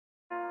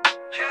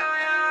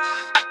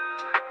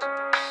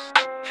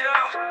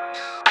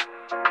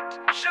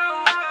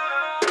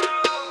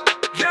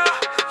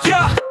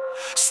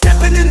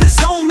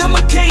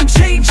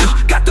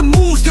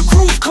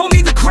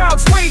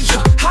odds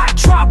wager. Hot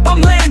drop,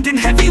 I'm landing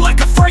heavy like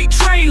a freight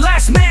train.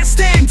 Last man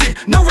standing,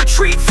 no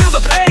retreat, feel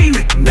the pain.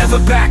 Never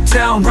back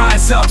down,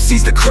 rise up,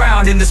 seize the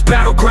crown. In this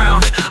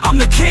battleground, I'm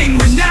the king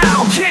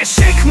renowned. Can't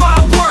shake my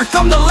worth,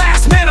 I'm the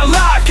last man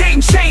alive.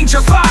 Game changer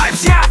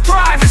vibes, yeah, I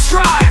thrive and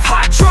strive.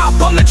 Hot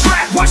drop on the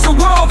track, watch the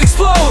world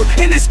explode.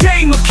 In this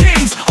game of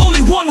kings,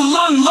 only one will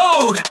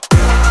unload.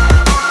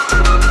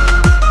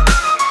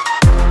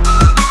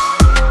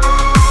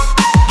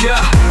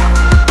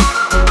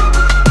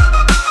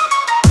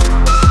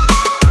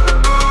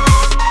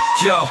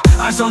 Yo,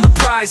 eyes on the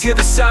prize, hear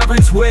the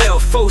sirens wail.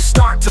 Foes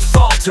start to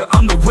falter,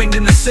 I'm the wind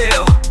in the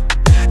sail.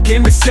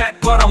 Game is set,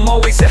 but I'm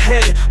always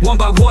ahead. One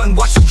by one,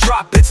 watch them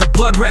drop, it's a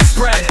blood red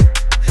spread.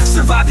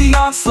 Survive the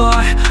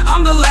onslaught,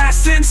 I'm the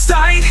last in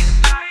sight.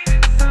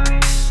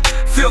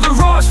 Feel the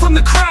roars from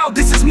the crowd,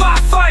 this is my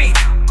fight.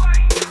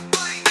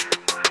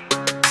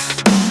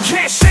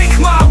 Can't shake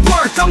my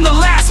worth, I'm the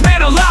last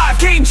man alive.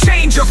 Game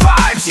changer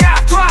vibes, yeah,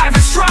 I thrive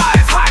and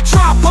strive. Hot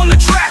drop on the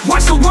track,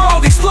 watch the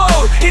world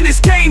explode. In this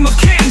game of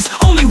kings,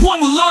 only one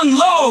will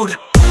unload.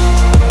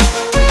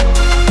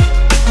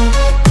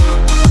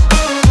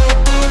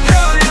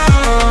 Hell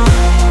yeah.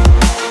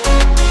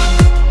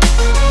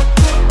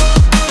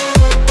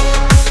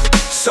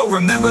 So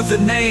remember the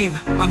name,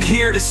 I'm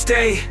here to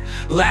stay.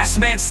 Last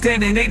man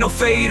standing, ain't no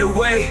fade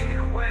away.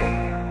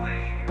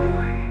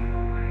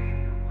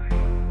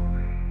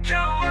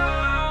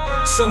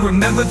 So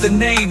remember the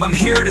name, I'm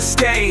here to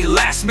stay.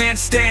 Last man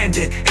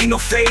standing, ain't no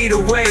fade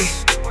away.